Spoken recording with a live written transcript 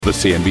The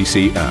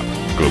CNBC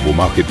app. Global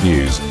market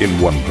news in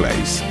one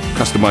place.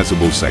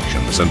 Customizable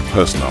sections and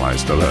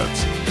personalized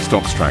alerts.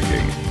 Stocks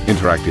tracking,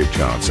 interactive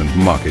charts and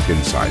market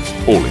insights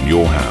all in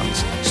your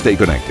hands. Stay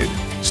connected.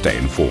 Stay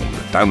informed.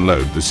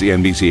 Download the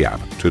CNBC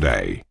app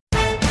today.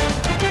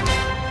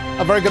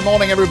 A very good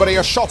morning, everybody.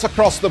 A shot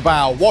across the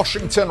bow.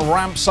 Washington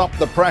ramps up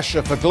the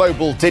pressure for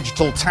global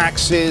digital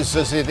taxes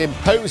as it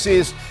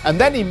imposes and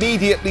then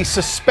immediately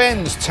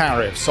suspends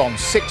tariffs on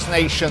 6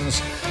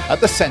 nations at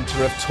the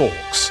center of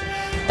talks.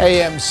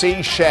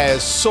 AMC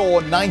shares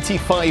soar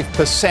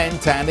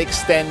 95% and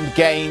extend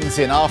gains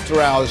in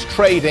after-hours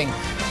trading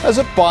as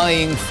a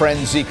buying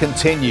frenzy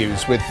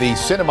continues, with the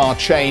cinema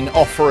chain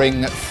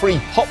offering free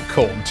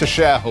popcorn to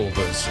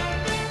shareholders.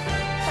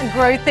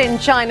 Growth in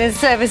China's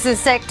services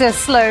sector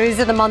slows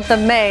in the month of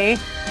May,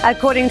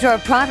 according to a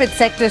private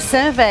sector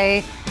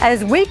survey,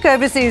 as weak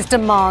overseas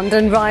demand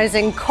and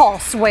rising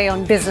costs weigh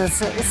on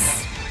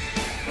businesses.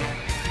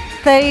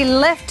 They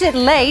left it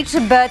late,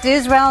 but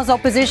Israel's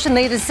opposition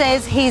leader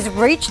says he's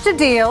reached a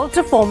deal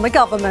to form a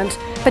government,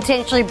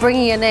 potentially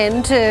bringing an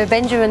end to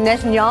Benjamin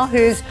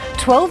Netanyahu's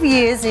 12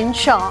 years in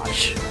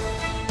charge.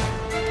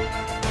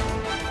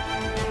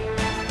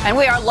 And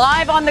we are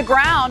live on the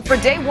ground for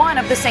day one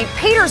of the St.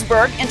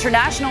 Petersburg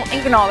International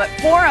Economic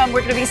Forum.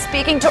 We're going to be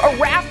speaking to a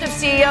raft of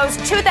CEOs.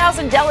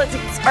 2,000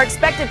 delegates are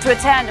expected to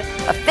attend,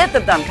 a fifth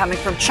of them coming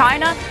from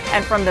China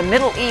and from the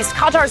Middle East.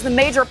 Qatar is the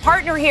major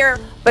partner here.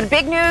 But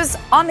big news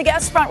on the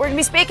guest front. We're going to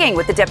be speaking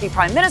with the Deputy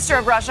Prime Minister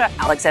of Russia,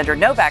 Alexander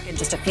Novak, in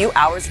just a few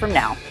hours from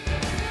now.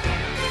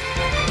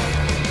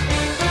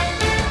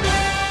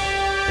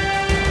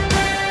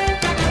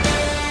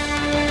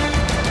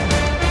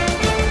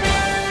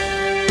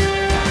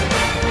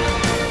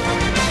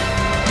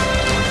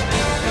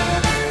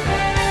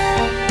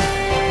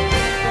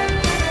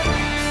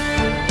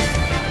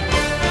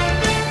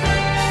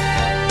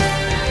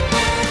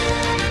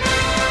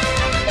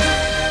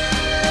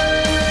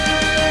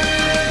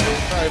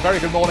 Very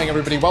good morning,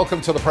 everybody.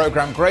 Welcome to the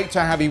program. Great to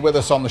have you with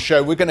us on the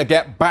show. We're going to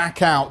get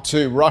back out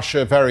to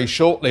Russia very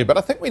shortly, but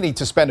I think we need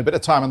to spend a bit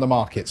of time on the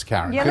markets,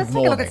 Karen. Yeah, good let's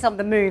morning. take a look at some of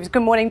the moves.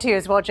 Good morning to you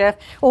as well, Jeff.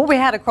 All we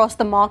had across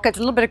the markets,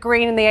 a little bit of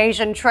green in the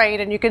Asian trade,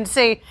 and you can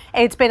see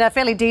it's been a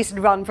fairly decent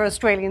run for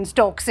Australian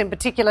stocks, in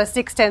particular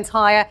 6/10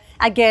 higher.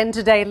 Again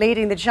today,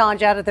 leading the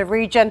charge out of the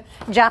region.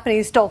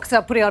 Japanese stocks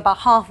are putting on about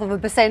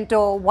 0.5%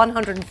 or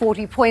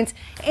 140 points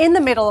in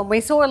the middle, and we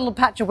saw a little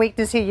patch of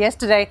weakness here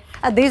yesterday.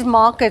 These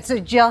markets are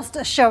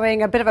just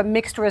showing a bit of a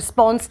mixed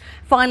response.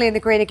 Finally in the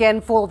green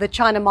again for the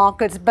China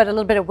markets, but a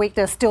little bit of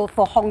weakness still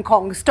for Hong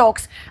Kong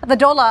stocks. The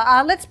dollar,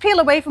 let's peel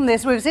away from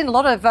this. We've seen a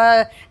lot of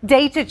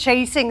data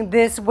chasing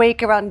this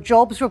week around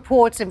jobs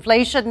reports,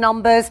 inflation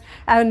numbers,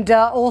 and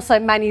also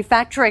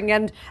manufacturing.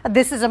 And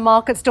this is a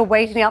market still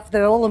waiting up for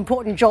the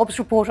all-important jobs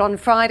report on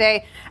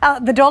Friday.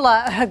 The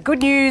dollar,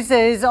 good news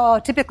is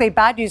typically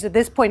bad news at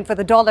this point for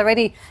the dollar.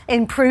 Any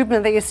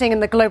improvement that you're seeing in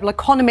the global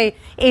economy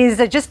is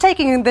just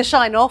taking the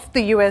shine off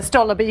the US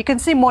dollar. But you can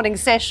see morning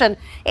session,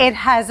 it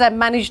has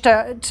managed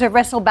to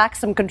wrestle back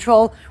some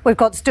control. We've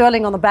got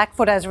sterling on the back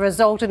foot as a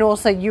result, and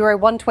also euro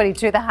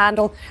 122, the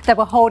handle that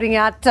we're holding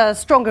at,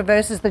 stronger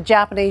versus the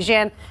Japanese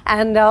yen,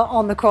 and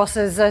on the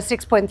crosses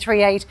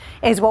 6.38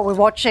 is what we're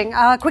watching.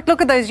 Quick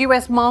look at those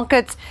US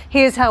markets.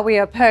 Here's how we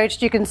are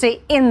perched. You can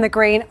see in the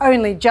green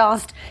only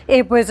just.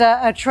 It was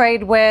a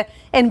trade where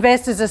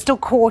investors are still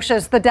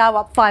cautious. The Dow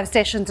up 5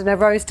 sessions in a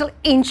row, still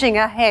inching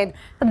ahead.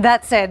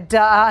 That said,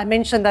 I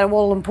mentioned that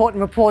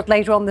all-important report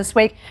later on this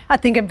week. I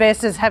think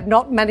investors have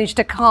not managed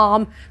to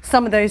calm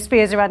some of those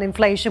fears around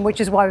inflation,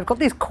 which is why we've got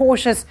this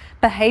cautious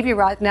behaviour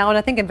right now. And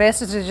I think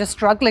investors are just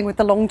struggling with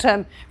the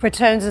long-term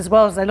returns as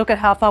well as they look at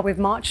how far we've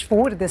marched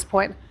forward at this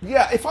point.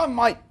 Yeah, if I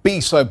might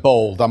be so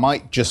bold, I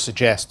might just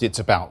suggest it's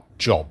about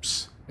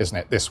jobs, isn't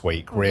it, this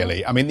week,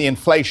 really? I mean, the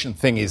inflation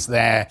thing is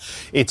there.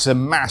 It's a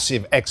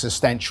massive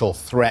existential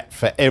threat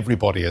for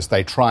everybody as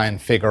they try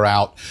and figure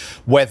out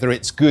whether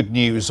it's good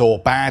news or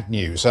bad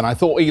news. And I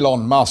thought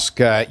Elon Musk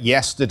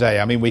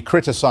yesterday, I mean, we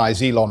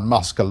criticize Elon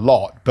Musk a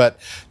lot, but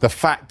the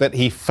fact that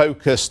he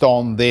focused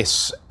on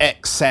this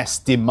excess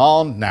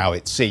demand now,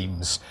 it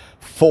seems,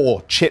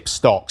 for chip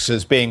stocks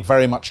as being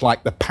very much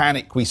like the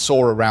panic we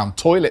saw around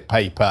toilet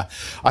paper,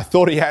 I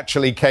thought he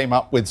actually came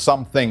up with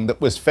something that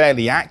was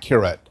fairly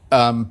accurate.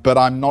 But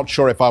I'm not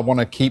sure if I want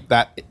to keep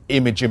that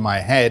image in my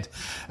head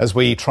as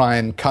we try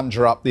and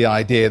conjure up the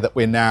idea that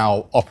we're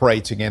now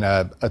operating in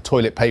a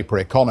toilet paper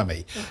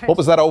economy. Okay. What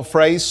was that old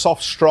phrase?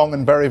 Soft, strong,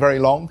 and very, very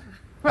long?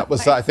 That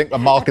was, I think, a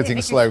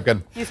marketing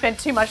slogan. You spent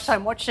too much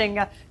time watching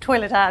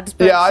toilet ads.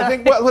 But, yeah, I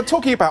think, well, we're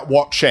talking about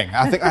watching.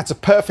 I think that's a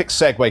perfect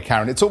segue,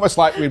 Karen. It's almost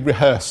like we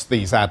rehearsed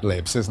these ad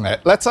libs, isn't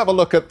it? Let's have a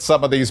look at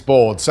some of these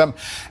boards.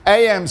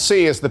 AMC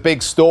is the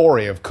big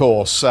story, of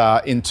course,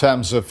 in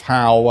terms of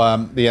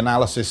how the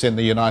analysis in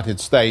the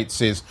United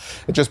States is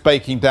just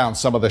baking down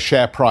some of the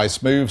share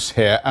price moves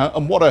here.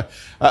 And what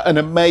an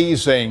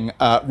amazing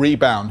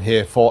rebound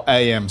here for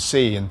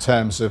AMC in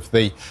terms of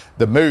the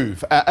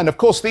move. And of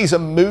course, these are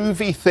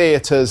movie movie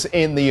theatres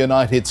in the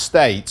United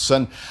States.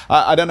 And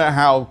I don't know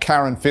how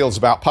Karen feels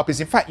about puppies.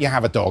 In fact, you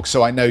have a dog,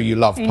 so I know you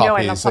love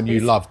puppies and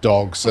you love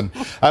dogs. And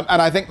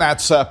I think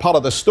that's part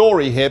of the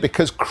story here,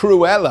 because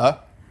Cruella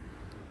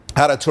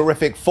had a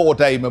terrific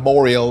 4-day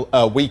Memorial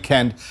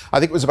weekend.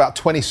 I think it was about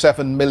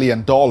 $27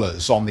 million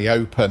on the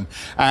open.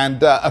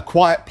 And A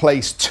Quiet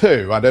Place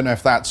 2, I don't know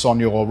if that's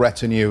on your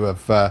retinue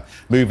of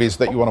movies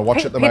that you want to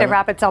watch at the moment. Peter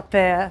Rabbit's up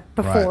there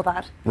before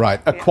that. Right.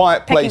 A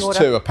Quiet Place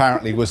 2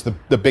 apparently was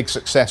the big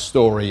success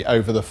story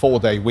over the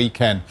 4-day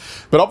weekend.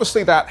 But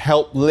obviously that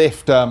helped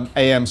lift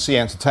AMC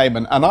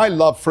Entertainment. And I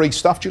love free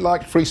stuff. Do you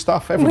like free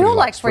stuff? Everybody we all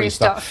likes like free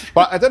stuff.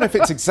 But I don't know if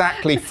it's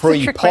exactly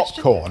free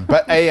popcorn,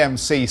 but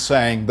AMC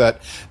saying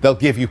that they'll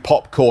give you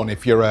popcorn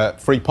if you're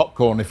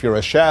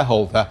a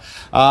shareholder.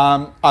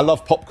 I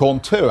love popcorn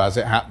too, as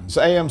it happens.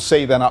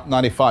 AMC then up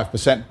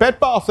 95%. Bed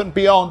Bath &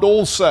 Beyond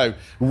also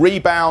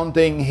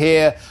rebounding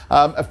here.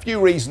 A few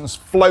reasons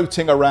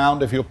floating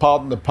around, if you'll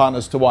pardon the pun,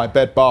 as to why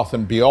Bed Bath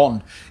 &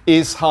 Beyond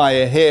is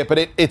higher here.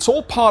 But it's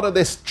all part of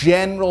this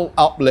general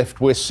uplift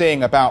we're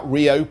seeing about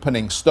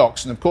reopening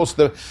stocks. And of course,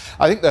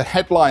 I think the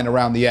headline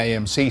around the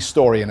AMC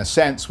story, in a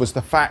sense, was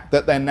the fact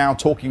that they're now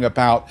talking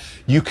about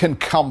you can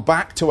come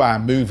back to our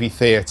movie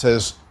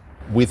theatres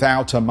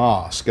without a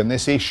mask. And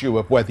this issue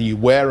of whether you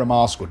wear a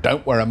mask or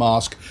don't wear a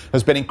mask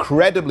has been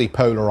incredibly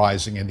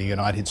polarizing in the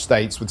United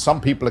States, with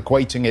some people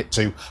equating it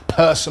to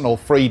personal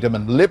freedom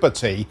and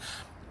liberty.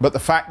 But the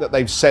fact that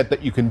they've said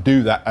that you can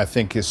do that, I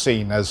think, is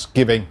seen as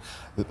giving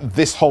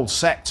this whole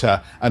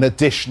sector an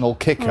additional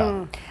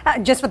kicker.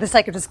 Just for the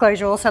sake of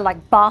disclosure, also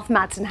like bath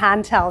mats and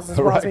hand towels as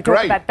well, as we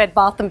talk about Bed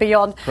Bath &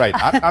 Beyond. Great.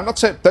 I'm not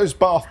saying those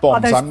bath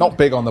bombs. I'm not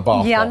big on the bath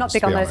bombs. Yeah, I'm not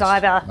big on those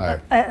either.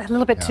 No. A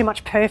little bit too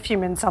much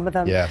perfume in some of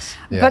them. Yes.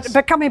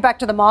 But coming back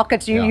to the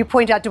markets, you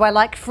point out, do I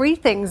like free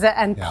things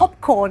and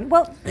popcorn?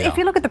 Well, if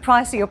you look at the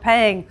price that you're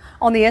paying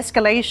on the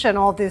escalation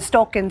of the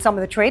stock in some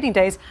of the trading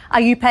days,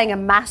 are you paying a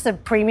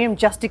massive premium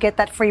just to get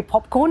that free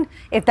popcorn?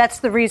 If that's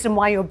the reason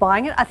why you're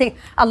buying it, I think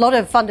a lot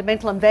of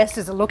fundamental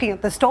investors are looking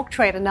at the stock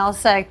trade and now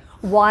saying,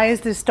 why is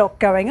this stock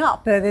going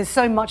up? There's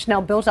so much now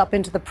built up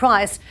into the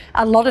price.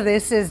 A lot of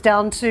this is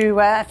down to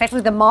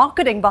effectively the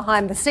marketing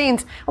behind the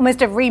scenes,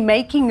 almost a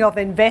remaking of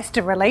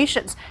investor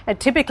relations. And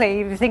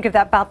typically, if you think of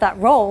about that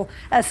role,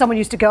 someone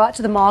used to go out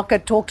to the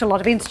market, talk to a lot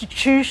of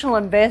institutional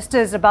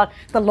investors about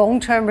the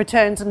long-term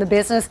returns in the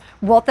business,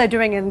 what they're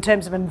doing in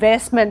terms of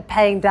investment,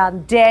 paying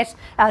down debt,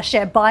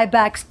 share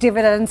buybacks,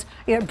 dividends,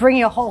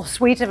 bringing a whole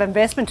suite of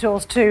investment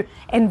tools to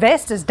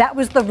investors. That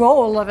was the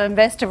role of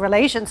investor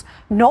relations,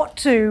 not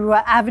to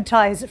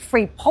advertise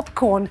free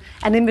popcorn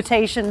and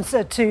invitations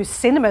to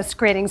cinema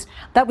screenings.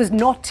 That was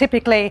not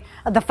typically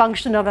the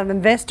function of an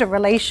investor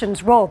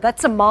relations role.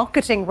 That's a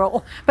marketing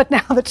role. But now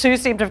the two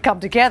seem to have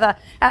come together.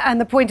 And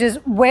the point is,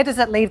 where does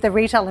that leave the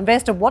retail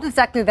investor? What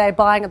exactly they're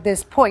buying at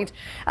this point?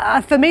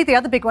 For me, the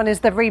other big one is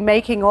the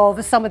remaking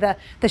of some of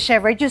the share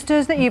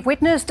registers that you've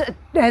witnessed.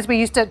 As we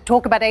used to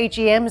talk about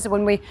AGMs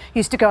when we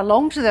used to go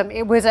along to them,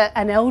 it was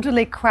an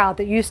elderly crowd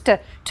that used to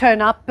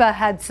turn up,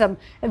 had some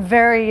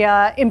very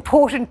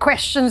important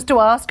questions to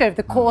ask over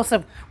the course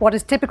of what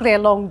is typically a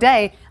long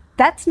day.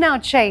 That's now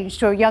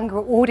changed to a younger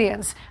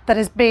audience that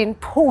has been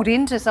pulled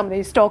into some of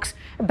these stocks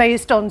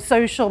based on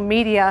social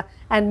media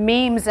and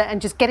memes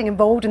and just getting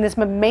involved in this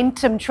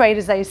momentum trade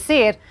as they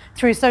see it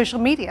through social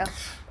media.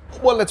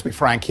 Well, let's be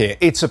frank here.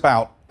 It's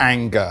about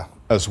anger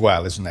as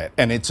well, isn't it?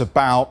 And it's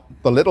about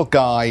the little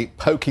guy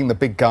poking the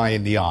big guy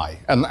in the eye.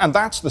 And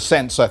that's the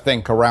sense, I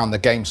think, around the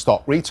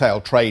GameStop retail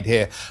trade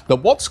here, that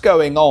what's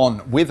going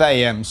on with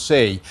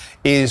AMC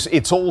is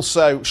it's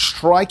also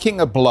striking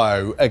a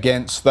blow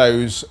against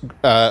those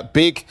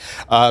big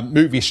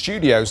movie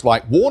studios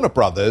like Warner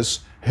Brothers,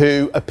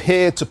 who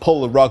appeared to pull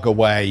the rug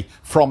away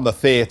from the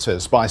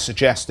theatres by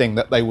suggesting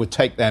that they would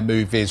take their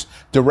movies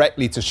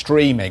directly to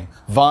streaming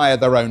via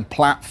their own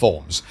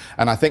platforms.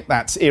 And I think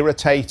that's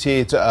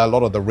irritated a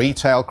lot of the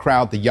retail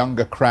crowd, the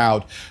younger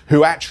crowd,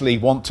 who actually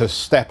want to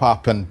step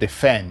up and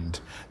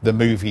defend the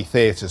movie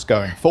theatres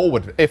going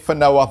forward, if for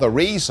no other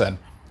reason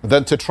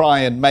than to try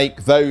and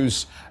make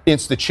those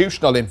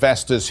institutional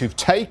investors who've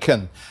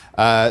taken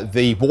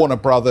the Warner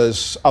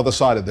Brothers other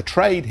side of the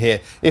trade here,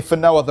 if for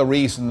no other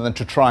reason than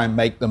to try and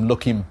make them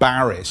look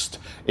embarrassed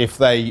if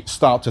they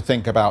start to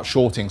think about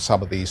shorting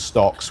some of these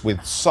stocks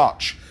with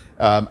such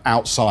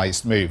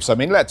outsized moves. I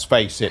mean, let's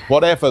face it,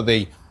 whatever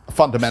the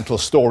fundamental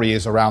story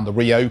is around the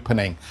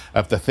reopening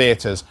of the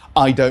theatres,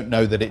 I don't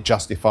know that it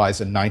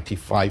justifies a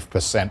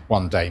 95%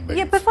 one-day move.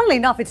 Yeah, but funnily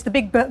enough, it's the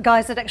big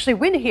guys that actually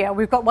win here.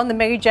 We've got one of the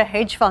major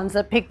hedge funds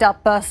that picked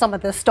up some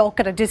of the stock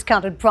at a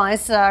discounted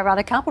price around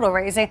a capital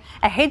raising,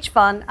 a hedge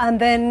fund, and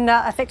then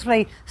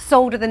effectively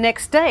sold it the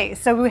next day.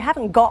 So we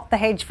haven't got the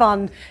hedge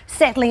fund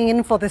settling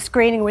in for the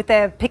screening with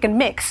their pick and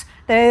mix.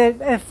 they're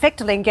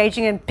effectively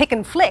engaging in pick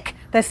and flick.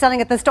 They're selling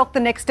at the stock the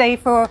next day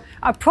for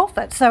a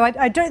profit. So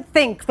I don't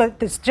think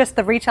that it's just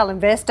the retail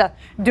investor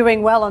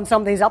doing well on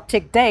some of these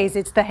uptick days.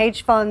 It's the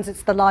hedge funds,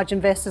 it's the large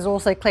investors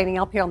also cleaning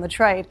up here on the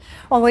trade.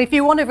 Well, if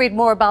you want to read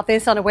more about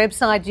this on a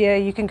website,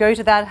 you can go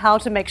to that, how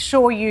to make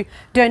sure you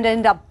don't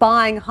end up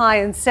buying high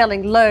and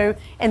selling low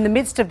in the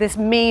midst of this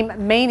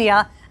meme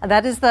mania. And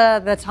that is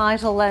the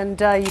title,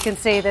 and you can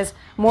see there's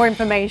more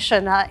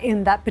information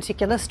in that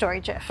particular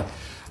story, Jeff.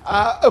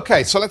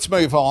 OK, so let's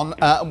move on.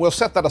 And we'll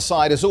set that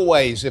aside. As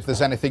always, if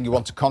there's anything you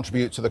want to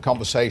contribute to the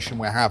conversation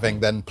we're having,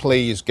 then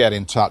please get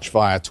in touch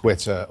via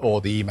Twitter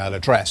or the email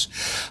address.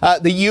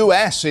 The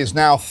US is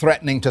now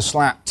threatening to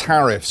slap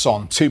tariffs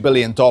on $2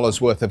 billion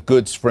worth of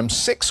goods from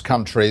 6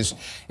 countries,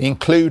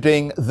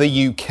 including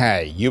the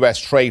UK. US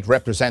Trade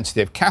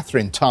Representative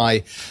Catherine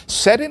Tai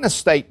said in a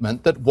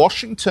statement that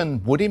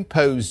Washington would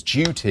impose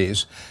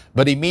duties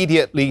but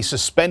immediately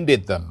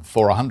suspended them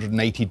for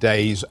 180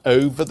 days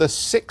over the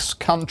 6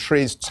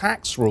 countries'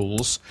 tax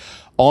rules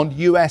on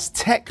US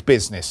tech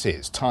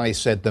businesses. Tai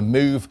said the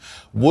move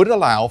would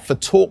allow for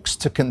talks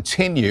to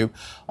continue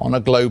on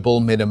a global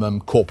minimum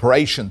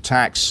corporation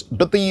tax,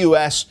 but the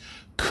US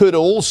could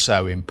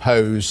also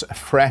impose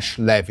fresh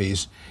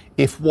levies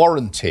if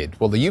warranted.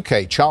 Well, the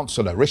UK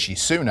Chancellor Rishi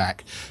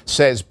Sunak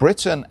says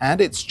Britain and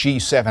its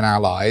G7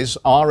 allies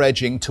are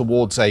edging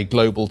towards a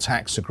global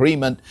tax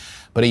agreement,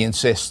 but he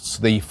insists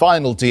the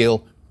final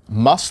deal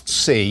must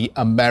see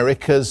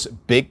America's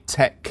big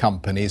tech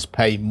companies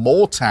pay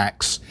more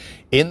tax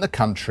in the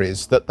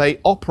countries that they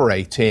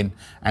operate in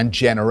and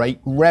generate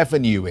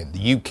revenue in.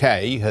 The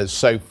UK has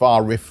so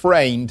far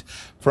refrained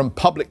from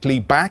publicly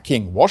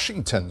backing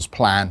Washington's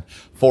plan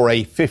for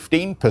a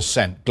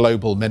 15%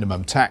 global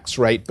minimum tax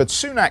rate, but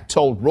Sunak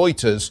told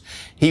Reuters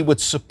he would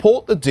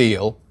support the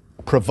deal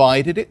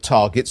provided it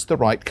targets the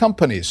right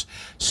companies.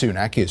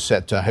 Sunak is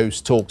set to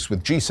host talks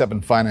with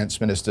G7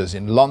 finance ministers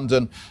in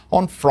London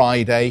on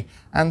Friday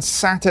and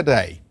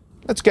Saturday.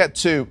 Let's get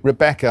to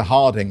Rebecca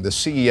Harding, the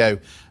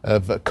CEO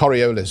of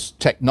Coriolis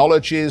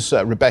Technologies.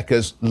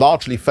 Rebecca's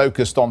largely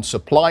focused on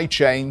supply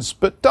chains,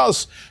 but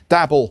does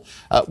dabble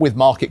with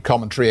market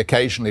commentary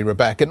occasionally.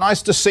 Rebecca,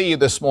 nice to see you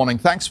this morning.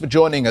 Thanks for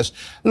joining us.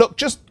 Look,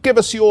 just give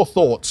us your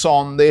thoughts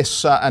on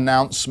this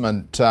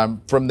announcement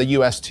from the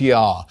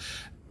USTR.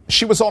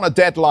 She was on a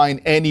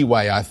deadline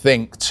anyway, I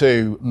think,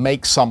 to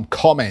make some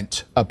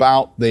comment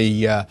about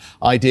the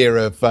idea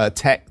of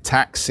tech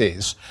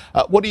taxes.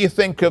 What do you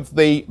think of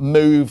the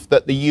move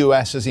that the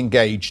US has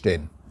engaged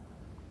in?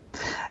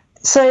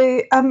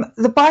 So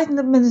the Biden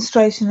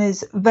administration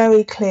is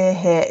very clear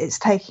here. It's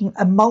taking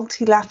a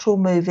multilateral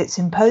move. It's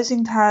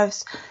imposing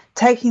tariffs,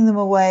 taking them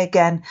away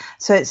again.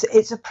 So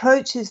its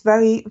approach is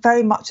very,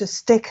 very much a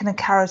stick and a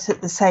carrot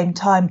at the same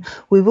time.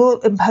 We will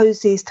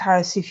impose these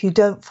tariffs if you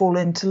don't fall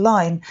into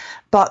line,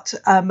 but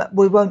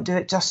we won't do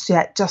it just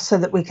yet, just so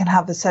that we can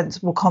have a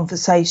sensible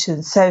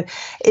conversation. So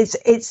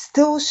it's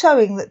still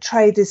showing that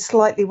trade is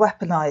slightly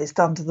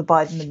weaponized under the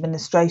Biden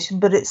administration,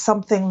 but it's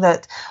something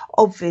that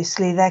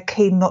obviously they're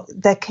keen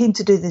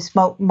to do this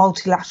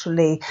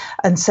multilaterally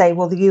and say,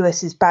 well, the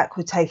US is back,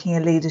 we're taking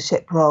a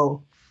leadership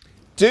role.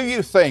 Do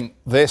you think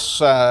this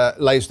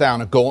lays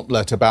down a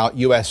gauntlet about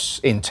US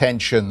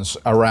intentions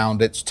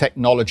around its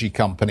technology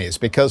companies?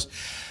 Because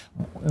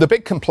the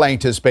big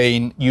complaint has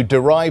been you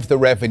derive the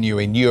revenue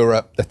in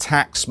Europe, the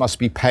tax must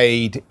be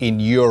paid in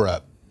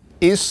Europe.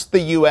 Is the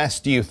US,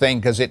 do you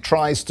think, as it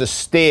tries to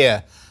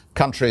steer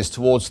countries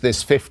towards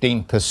this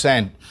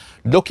 15%,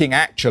 looking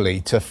actually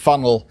to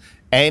funnel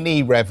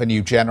any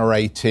revenue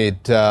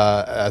generated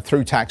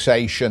through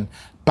taxation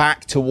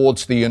back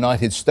towards the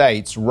United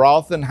States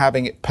rather than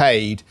having it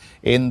paid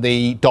in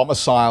the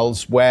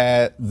domiciles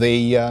where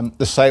the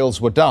sales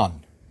were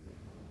done?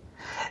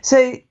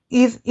 So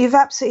you've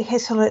absolutely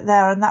hit on it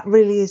there, and that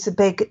really is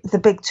the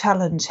big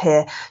challenge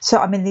here. So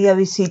I mean, the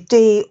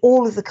OECD,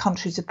 all of the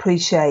countries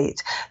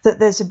appreciate that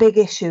there's a big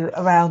issue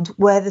around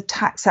where the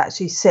tax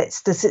actually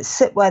sits. Does it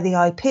sit where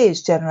the IP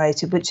is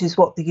generated, which is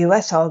what the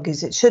US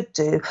argues it should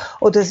do,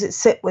 or does it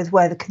sit with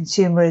where the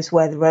consumer is,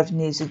 where the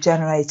revenues are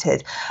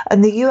generated?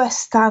 And the US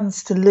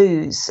stands to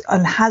lose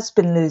and has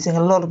been losing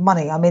a lot of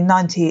money. I mean,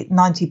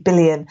 90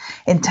 billion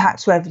in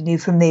tax revenue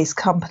from these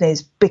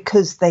companies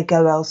because they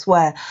go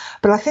elsewhere.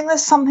 But I think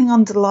there's something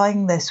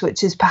underlying this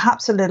which is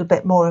perhaps a little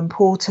bit more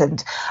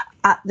important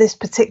at this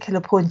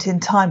particular point in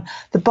time.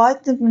 The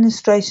Biden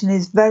administration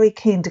is very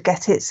keen to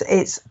get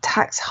its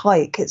tax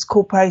hike, its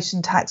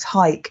corporation tax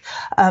hike,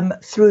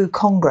 through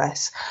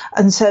Congress.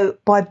 And so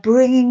by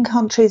bringing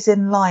countries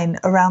in line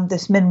around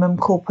this minimum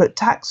corporate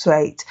tax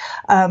rate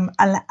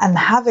and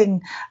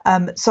having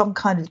some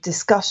kind of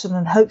discussion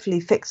and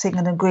hopefully fixing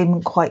an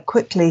agreement quite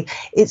quickly,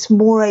 it's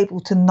more able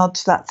to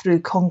nudge that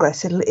through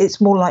Congress. It's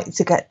more likely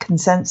to get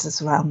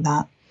consensus around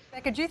that.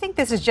 Rebecca, do you think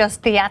this is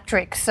just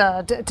theatrics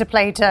to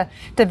play to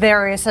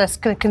various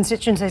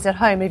constituencies at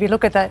home? If you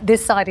look at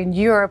this side in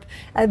Europe,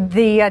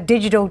 the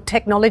digital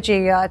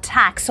technology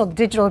tax or the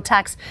digital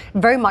tax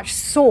very much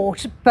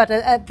sought, but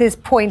at this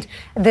point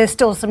there's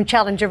still some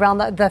challenge around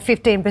the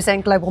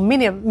 15% global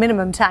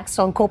minimum tax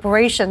on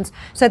corporations.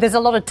 So there's a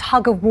lot of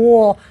tug of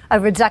war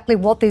over exactly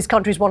what these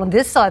countries want on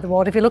this side of the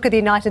world. If you look at the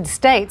United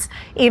States,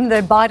 even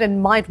though Biden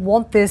might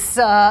want this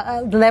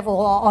level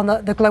on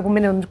the global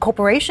minimum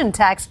corporation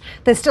tax,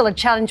 there's still a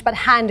challenge about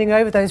handing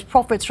over those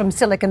profits from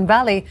Silicon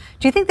Valley.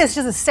 Do you think this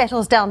just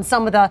settles down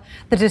some of the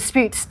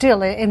disputes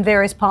still in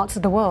various parts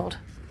of the world?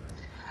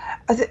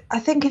 I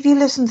think if you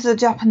listen to the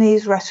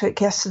Japanese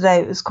rhetoric yesterday,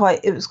 it was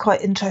quite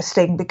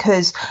interesting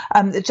because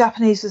the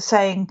Japanese were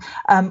saying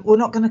we're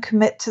not going to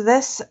commit to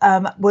this.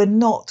 We're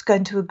not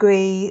going to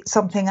agree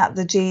something at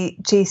the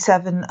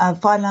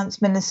G7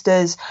 finance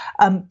ministers,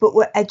 but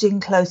we're edging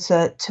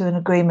closer to an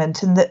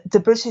agreement. And the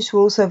British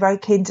were also very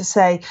keen to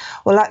say,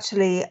 well,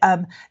 actually,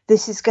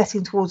 this is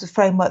getting towards a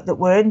framework that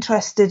we're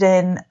interested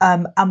in,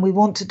 and we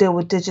want to deal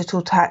with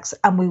digital tax,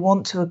 and we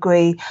want to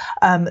agree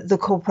the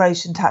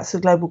corporation tax, the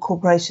global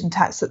corporation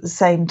tax at the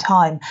same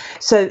time.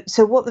 So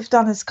what they've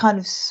done is kind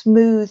of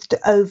smoothed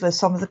over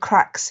some of the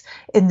cracks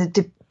in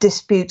the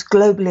dispute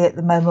globally at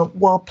the moment,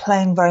 while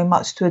playing very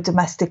much to a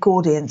domestic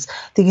audience.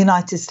 The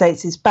United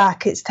States is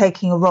back. It's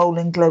taking a role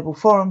in global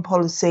foreign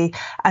policy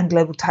and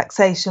global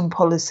taxation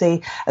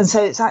policy. And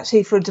so it's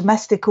actually, for a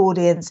domestic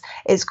audience,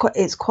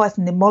 it's quite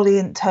an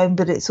emollient tone,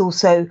 but it's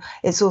also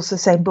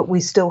saying, but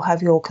we still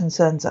have your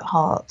concerns at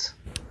heart.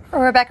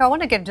 Rebecca, I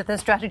want to get into the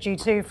strategy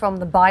too from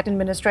the Biden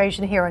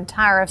administration here on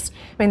tariffs.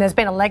 I mean, there's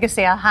been a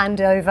legacy, a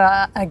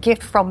handover, a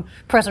gift from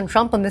President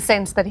Trump in the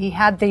sense that he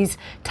had these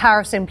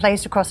tariffs in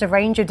place across a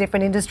range of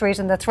different industries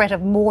and the threat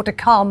of more to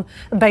come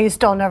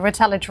based on a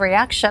retaliatory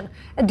action.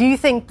 Do you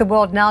think the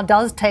world now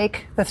does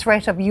take the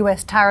threat of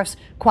US tariffs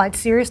quite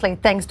seriously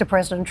thanks to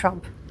President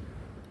Trump?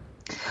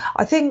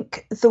 I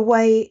think the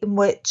way in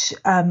which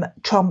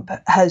Trump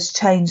has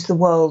changed the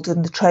world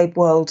and the trade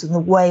world, and the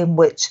way in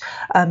which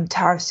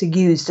tariffs are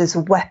used as a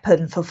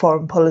weapon for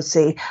foreign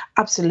policy,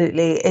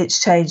 absolutely, it's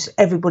changed.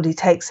 Everybody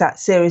takes that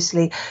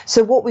seriously.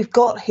 So what we've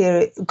got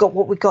here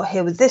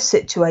with this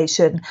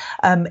situation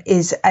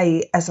is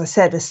as I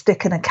said, a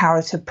stick and a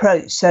carrot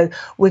approach. So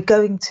we're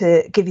going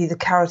to give you the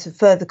carrot of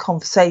further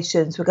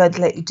conversations. We're going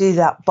to let you do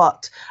that,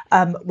 but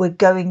we're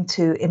going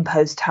to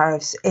impose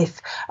tariffs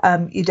if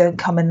you don't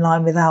come in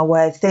line with our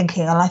way of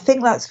thinking. And I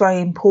think that's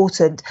very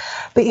important.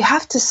 But you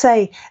have to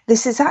say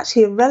this is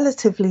actually a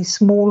relatively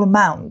small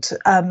amount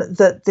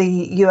that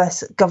the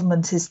US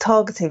government is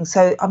targeting.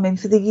 So, I mean,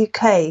 for the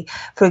UK,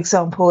 for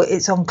example,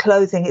 it's on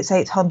clothing, it's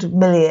 800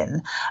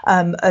 million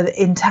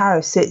in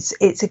tariffs.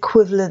 It's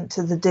equivalent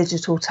to the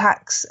digital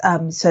tax.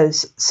 So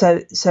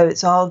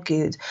it's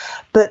argued.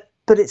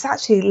 But it's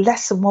actually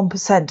less than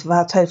 1% of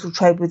our total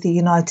trade with the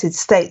United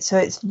States. So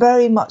it's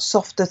very much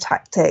softer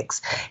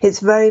tactics. It's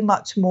very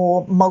much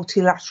more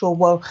multilateral.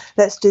 Well,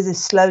 let's do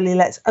this slowly.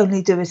 Let's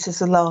only do it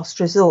as a last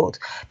resort.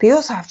 But you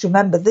also have to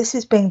remember this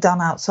is being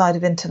done outside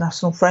of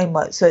international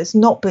frameworks. So it's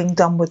not being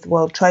done with the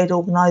World Trade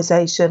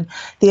Organization.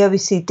 The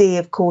OECD,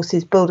 of course,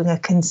 is building a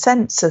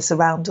consensus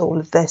around all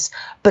of this,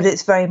 but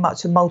it's very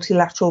much a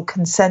multilateral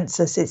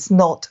consensus. It's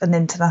not an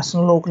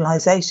international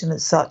organization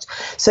as such.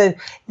 So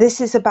this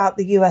is about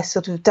the US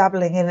sort of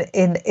dabbling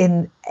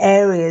in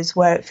areas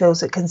where it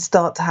feels it can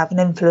start to have an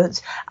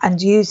influence,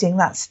 and using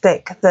that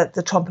stick that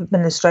the Trump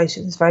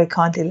administration has very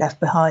kindly left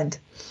behind.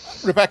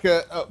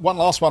 Rebecca, one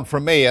last one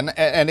from me, and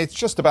it's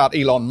just about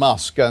Elon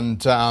Musk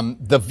and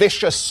the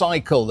vicious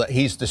cycle that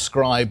he's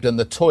described and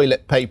the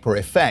toilet paper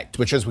effect,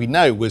 which, as we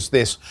know, was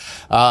this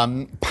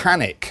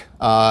panic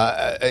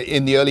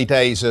in the early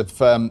days of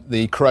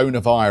the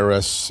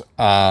coronavirus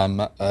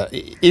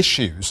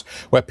issues,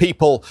 where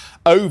people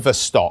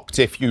overstocked,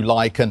 if you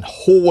like, and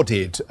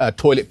hoarded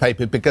toilet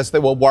paper because they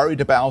were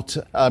worried about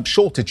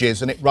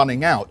shortages and it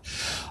running out.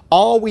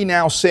 Are we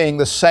now seeing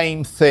the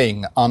same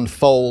thing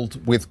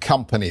unfold with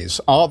companies?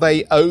 Are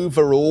they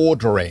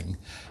over-ordering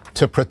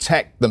to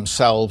protect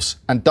themselves?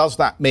 And does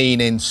that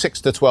mean in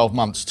 6 to 12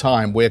 months'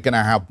 time we're going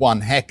to have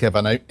one heck of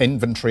an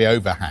inventory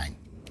overhang?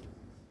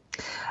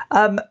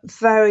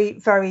 Very,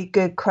 very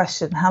good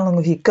question. How long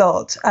have you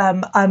got?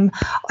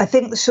 I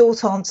think the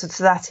short answer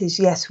to that is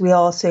yes, we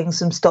are seeing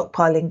some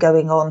stockpiling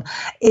going on.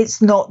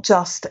 It's not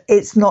just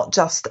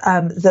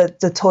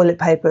the toilet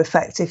paper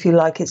effect, if you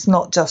like. It's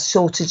not just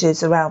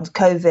shortages around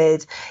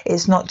COVID.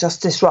 It's not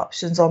just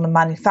disruptions on the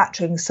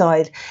manufacturing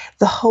side.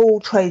 The whole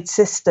trade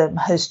system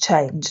has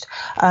changed.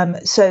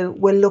 So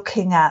we're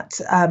looking at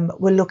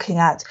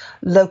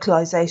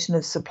localization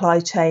of supply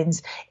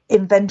chains,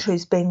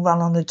 inventories being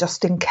run on a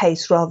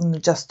just-in-case rather than a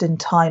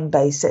just-in-time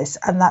basis.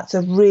 And that's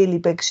a really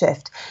big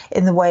shift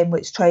in the way in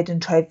which trade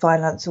and trade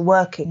finance are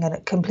working, and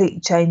it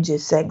completely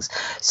changes things.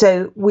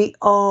 So we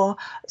are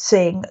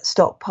seeing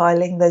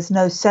stockpiling. There's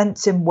no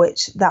sense in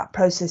which that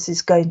process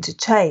is going to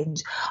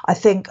change. I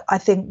think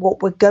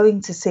what we're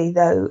going to see,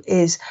 though,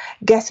 is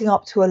getting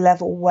up to a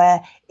level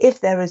where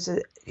if there is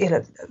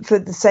for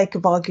the sake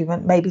of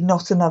argument, maybe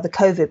not another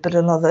COVID, but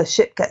another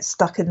ship gets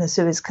stuck in the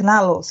Suez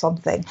Canal or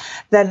something,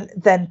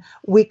 then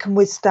we can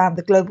withstand,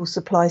 the global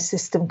supply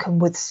system can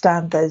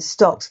withstand those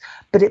stocks,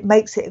 but it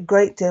makes it a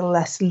great deal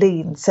less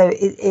lean. So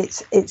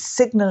it's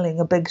signalling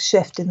a big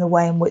shift in the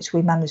way in which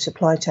we manage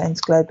supply chains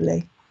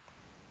globally.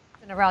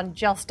 Around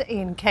just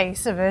in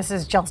case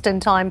versus just in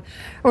time.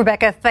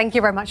 Rebecca, thank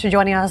you very much for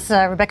joining us.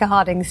 Rebecca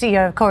Harding,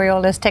 CEO of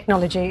Coriolis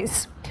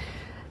Technologies.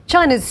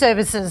 China's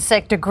services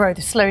sector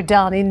growth slowed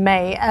down in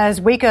May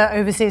as weaker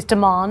overseas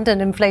demand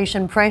and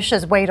inflation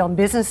pressures weighed on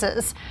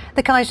businesses.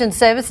 The Caixin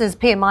Services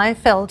PMI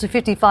fell to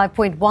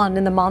 55.1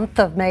 in the month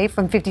of May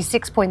from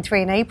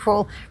 56.3 in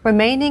April,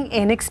 remaining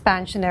in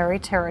expansionary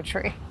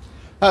territory.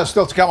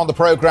 Still to come on the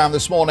programme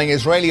this morning,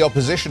 Israeli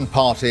opposition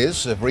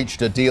parties have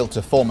reached a deal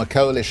to form a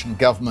coalition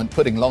government,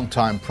 putting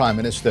long-time Prime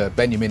Minister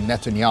Benjamin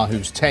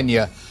Netanyahu's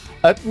tenure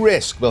at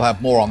risk. We'll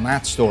have more on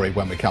that story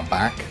when we come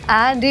back.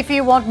 And if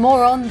you want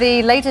more on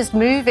the latest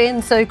move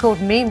in so-called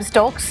meme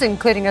stocks,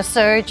 including a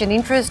surge in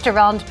interest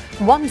around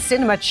one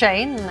cinema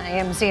chain,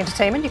 AMC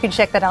Entertainment, you can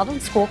check that out on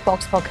Squawk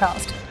Box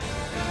Podcast.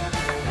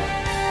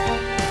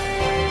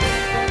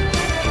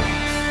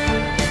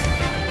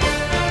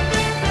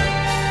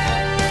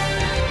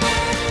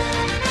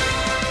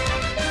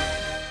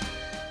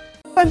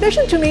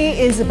 Ambition to me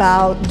is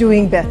about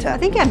doing better. I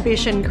think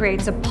ambition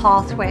creates a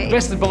pathway. The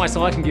best advice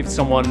I can give to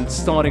someone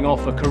starting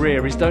off a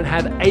career is don't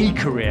have a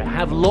career,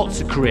 have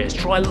lots of careers,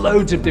 try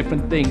loads of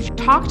different things.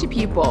 Talk to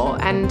people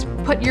and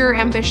put your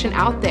ambition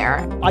out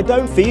there. I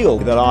don't feel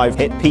that I've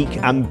hit peak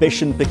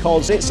ambition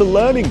because it's a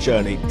learning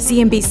journey.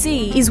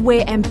 CNBC is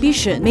where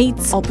ambition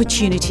meets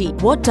opportunity.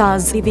 What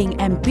does living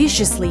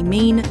ambitiously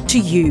mean to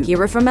you?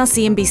 Hear it from our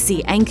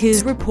CNBC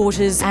anchors,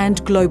 reporters,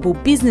 and global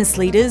business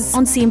leaders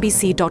on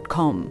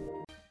CNBC.com.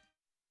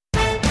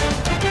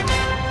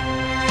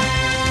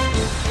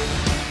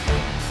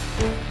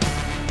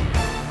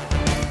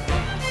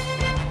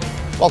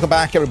 Welcome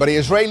back, everybody.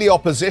 Israeli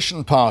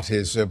opposition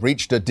parties have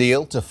reached a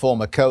deal to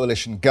form a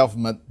coalition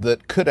government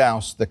that could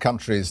oust the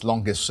country's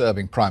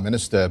longest-serving Prime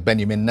Minister,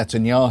 Benjamin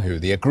Netanyahu.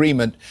 The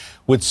agreement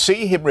would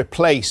see him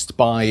replaced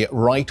by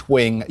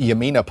right-wing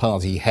Yamina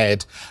Party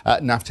head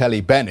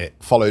Naftali Bennett,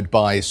 followed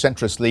by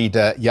centrist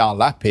leader Yair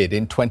Lapid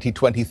in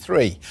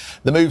 2023.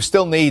 The move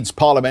still needs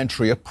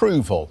parliamentary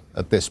approval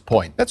at this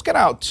point. Let's get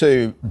out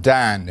to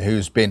Dan,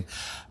 who's been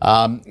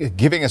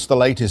giving us the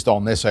latest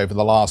on this over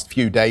the last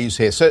few days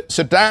here. So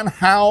Dan,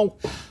 how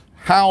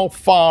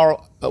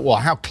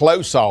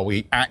close are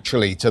we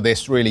actually to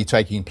this really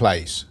taking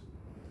place?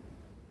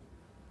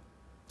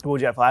 Well,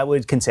 Jeff, I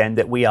would contend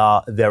that we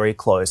are very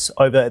close.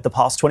 Over the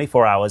past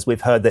 24 hours,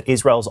 we've heard that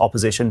Israel's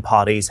opposition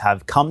parties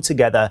have come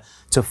together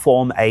to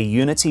form a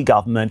unity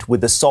government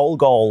with the sole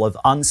goal of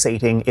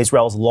unseating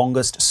Israel's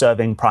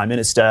longest-serving Prime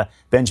Minister,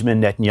 Benjamin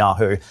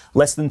Netanyahu.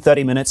 Less than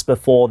 30 minutes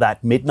before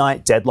that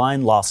midnight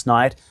deadline last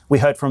night, we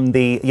heard from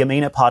the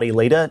Yamina Party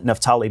leader,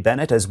 Naftali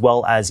Bennett, as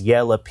well as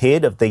Yair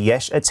Lapid of the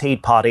Yesh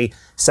Atid Party,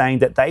 saying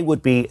that they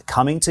would be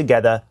coming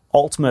together,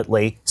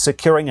 ultimately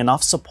securing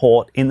enough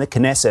support in the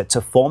Knesset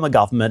to form a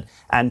government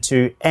and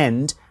to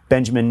end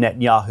Benjamin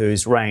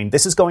Netanyahu's reign.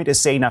 This is going to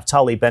see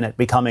Naftali Bennett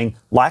becoming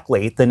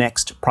likely the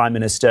next Prime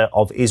Minister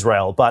of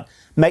Israel. But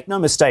make no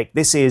mistake,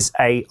 this is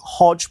a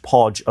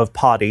hodgepodge of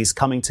parties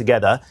coming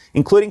together,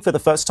 including for the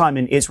first time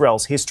in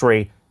Israel's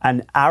history,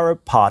 an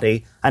Arab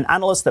party. An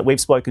analyst that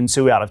we've spoken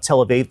to out of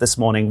Tel Aviv this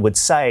morning would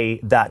say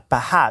that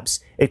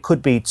perhaps it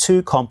could be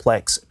too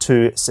complex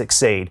to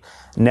succeed.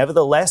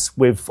 Nevertheless,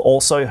 we've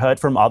also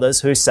heard from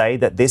others who say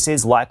that this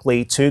is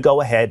likely to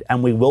go ahead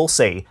and we will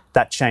see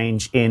that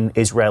change in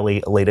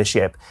Israeli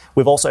leadership.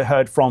 We've also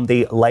heard from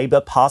the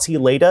Labour Party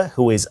leader,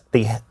 who is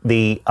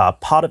the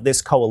part of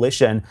this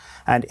coalition,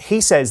 and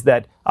he says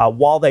that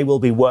while they will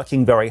be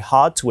working very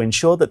hard to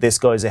ensure that this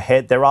goes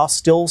ahead, there are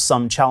still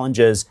some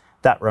challenges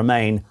that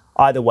remain.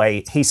 Either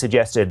way, he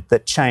suggested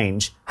that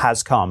change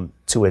has come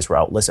to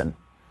Israel. Listen.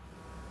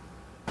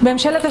 The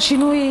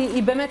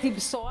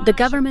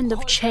government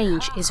of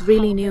change is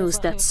really news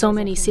that so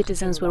many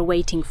citizens were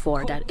waiting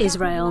for, that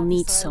Israel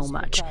needs so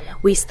much.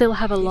 We still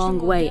have a long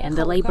way, and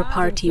the Labour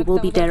Party will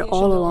be there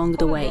all along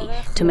the way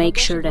to make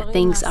sure that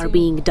things are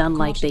being done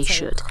like they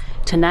should.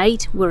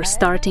 Tonight, we're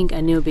starting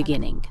a new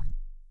beginning.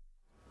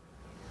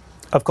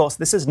 Of course,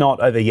 this is not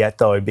over yet,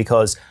 though,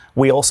 because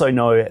we also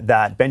know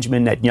that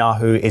Benjamin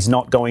Netanyahu is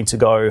not going to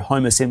go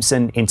Homer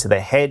Simpson into the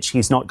hedge.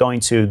 He's not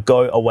going to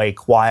go away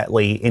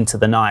quietly into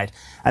the night.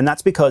 And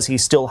that's because he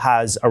still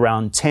has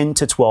around 10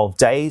 to 12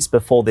 days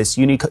before this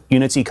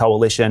unity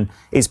coalition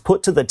is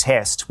put to the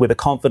test with a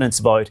confidence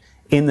vote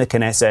in the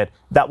Knesset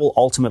that will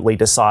ultimately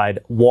decide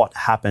what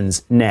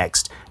happens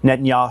next.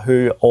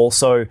 Netanyahu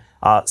also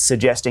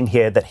suggesting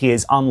here that he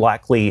is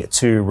unlikely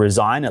to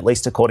resign, at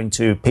least according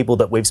to people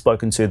that we've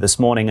spoken to this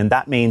morning. And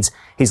that means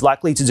he's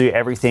likely to do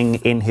everything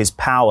in his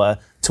power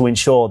to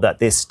ensure that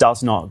this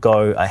does not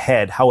go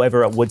ahead.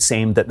 However, it would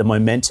seem that the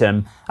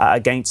momentum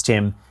against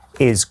him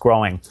is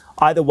growing.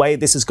 Either way,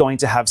 this is going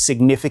to have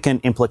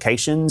significant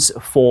implications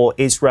for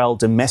Israel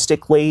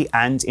domestically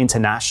and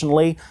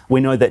internationally. We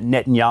know that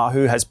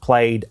Netanyahu has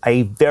played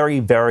a very,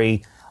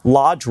 very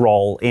large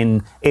role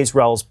in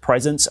Israel's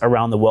presence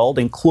around the world,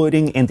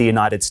 including in the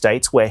United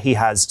States, where he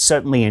has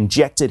certainly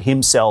injected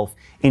himself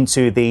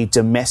into the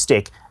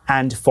domestic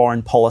and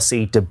foreign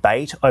policy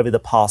debate over the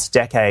past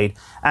decade.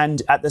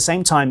 And at the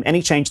same time,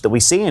 any change that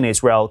we see in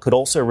Israel could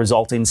also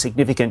result in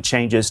significant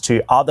changes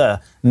to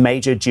other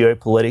major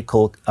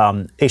geopolitical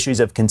issues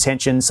of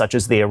contention, such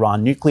as the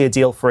Iran nuclear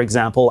deal, for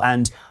example,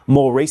 and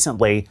more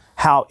recently,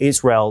 how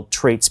Israel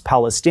treats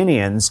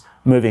Palestinians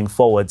moving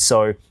forward.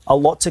 So a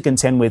lot to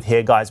contend with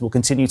here, guys. We'll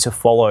continue to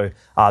follow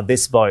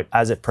this vote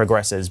as it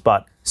progresses,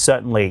 but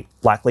certainly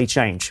likely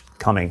change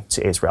coming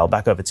to Israel.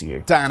 Back over to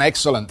you. Dan,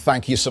 excellent.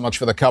 Thank you so much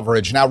for the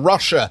coverage. Now,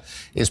 Russia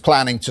is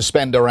planning to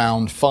spend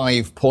around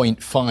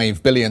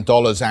 $5.5 billion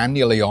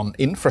annually on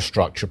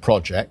infrastructure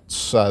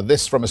projects.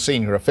 This from a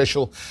senior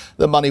official.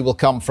 The money will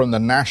come from the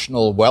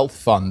National Wealth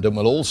Fund and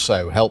will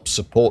also help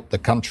support the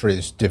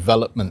country's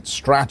development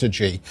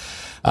strategy.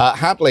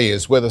 Hadley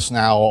is with us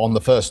now on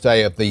the first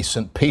day of the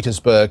St.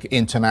 Petersburg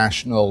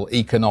International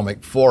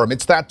Economic Forum.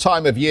 It's that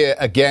time of year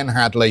again,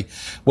 Hadley,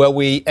 where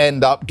we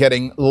end up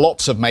getting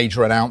lots of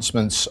major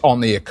announcements on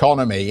the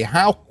economy.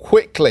 How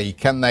quickly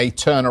can they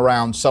turn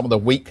around some of the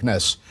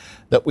weakness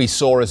that we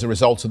saw as a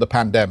result of the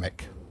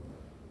pandemic?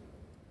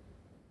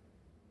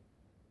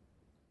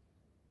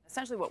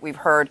 Essentially what we've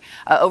heard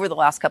over the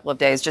last couple of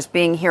days, just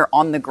being here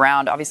on the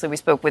ground. Obviously, we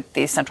spoke with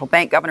the central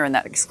bank governor in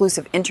that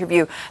exclusive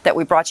interview that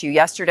we brought you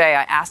yesterday.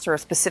 I asked her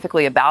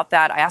specifically about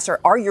that. I asked her,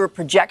 are your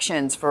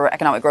projections for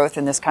economic growth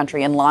in this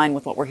country in line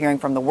with what we're hearing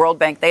from the World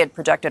Bank? They had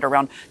projected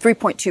around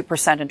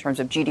 3.2% in terms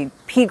of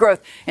GDP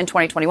growth in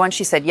 2021.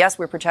 She said, yes,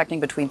 we're projecting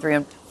between 3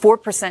 and 4%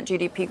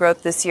 GDP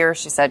growth this year.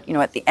 She said,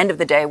 at the end of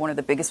the day, one of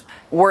the biggest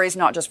worries,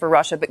 not just for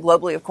Russia, but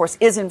globally, of course,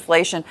 is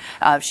inflation.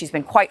 She's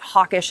been quite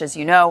hawkish, as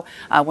you know,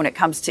 when it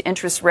comes to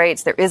interest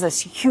rates. There is a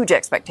huge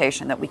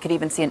expectation that we could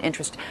even see an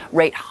interest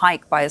rate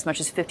hike by as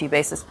much as 50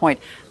 basis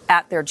points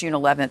at their June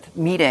 11th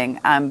meeting.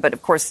 But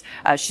of course,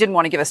 she didn't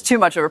want to give us too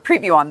much of a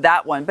preview on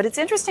that one. But it's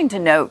interesting to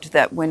note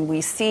that when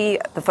we see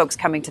the folks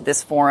coming to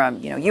this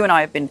forum, you and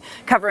I have been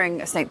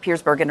covering St.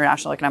 Petersburg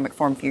International Economic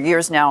Forum for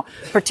years now,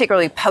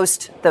 particularly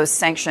post those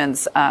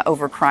sanctions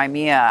over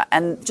Crimea,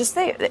 and just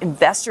the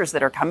investors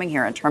that are coming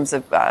here in terms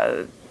of,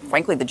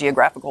 frankly, the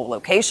geographical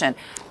location.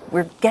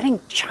 We're getting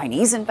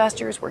Chinese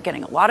investors. We're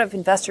getting a lot of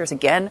investors,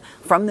 again,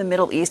 from the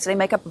Middle East. They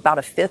make up about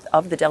a fifth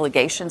of the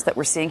delegations that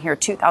we're seeing here.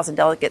 2,000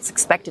 delegates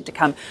expected to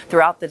come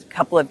throughout the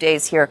couple of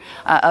days here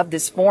of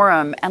this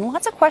forum. And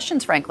lots of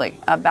questions, frankly,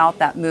 about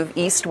that move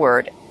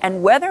eastward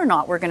and whether or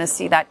not we're going to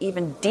see that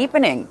even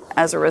deepening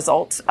as a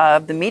result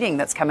of the meeting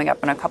that's coming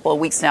up in a couple of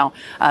weeks now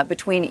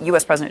between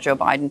U.S. President Joe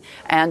Biden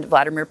and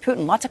Vladimir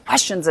Putin. Lots of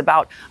questions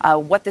about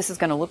what this is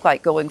going to look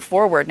like going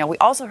forward. Now, we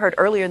also heard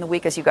earlier in the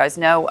week, as you guys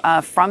know,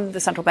 from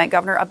the central bank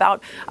governor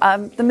about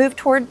the move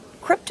toward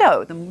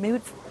crypto, the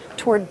move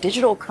toward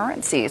digital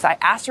currencies. I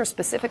asked her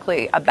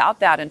specifically about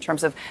that in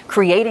terms of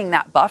creating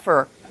that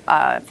buffer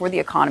for the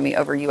economy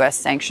over U.S.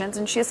 sanctions.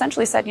 And she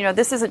essentially said,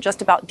 this isn't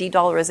just about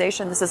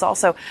de-dollarization. This is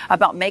also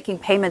about making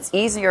payments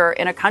easier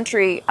in a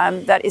country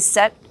that is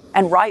set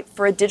and ripe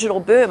for a digital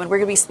boom. And we're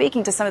going to be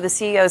speaking to some of the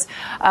CEOs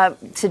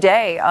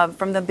today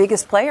from the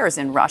biggest players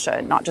in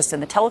Russia, not just in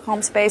the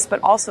telecom space, but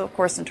also, of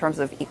course, in terms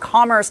of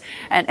e-commerce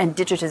and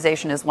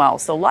digitization as well.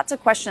 So lots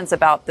of questions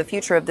about the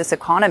future of this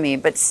economy.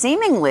 But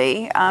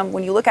seemingly,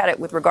 when you look at it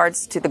with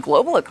regards to the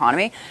global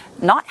economy,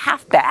 not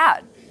half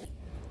bad.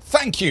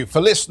 Thank you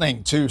for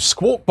listening to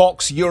Squawk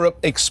Box Europe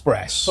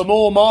Express. For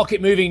more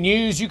market-moving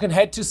news, you can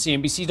head to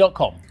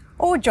CNBC.com.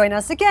 Or join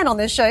us again on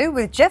this show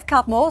with Jeff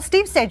Cutmore,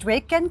 Steve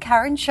Sedgwick and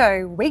Karen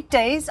Cho,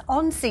 weekdays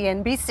on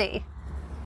CNBC.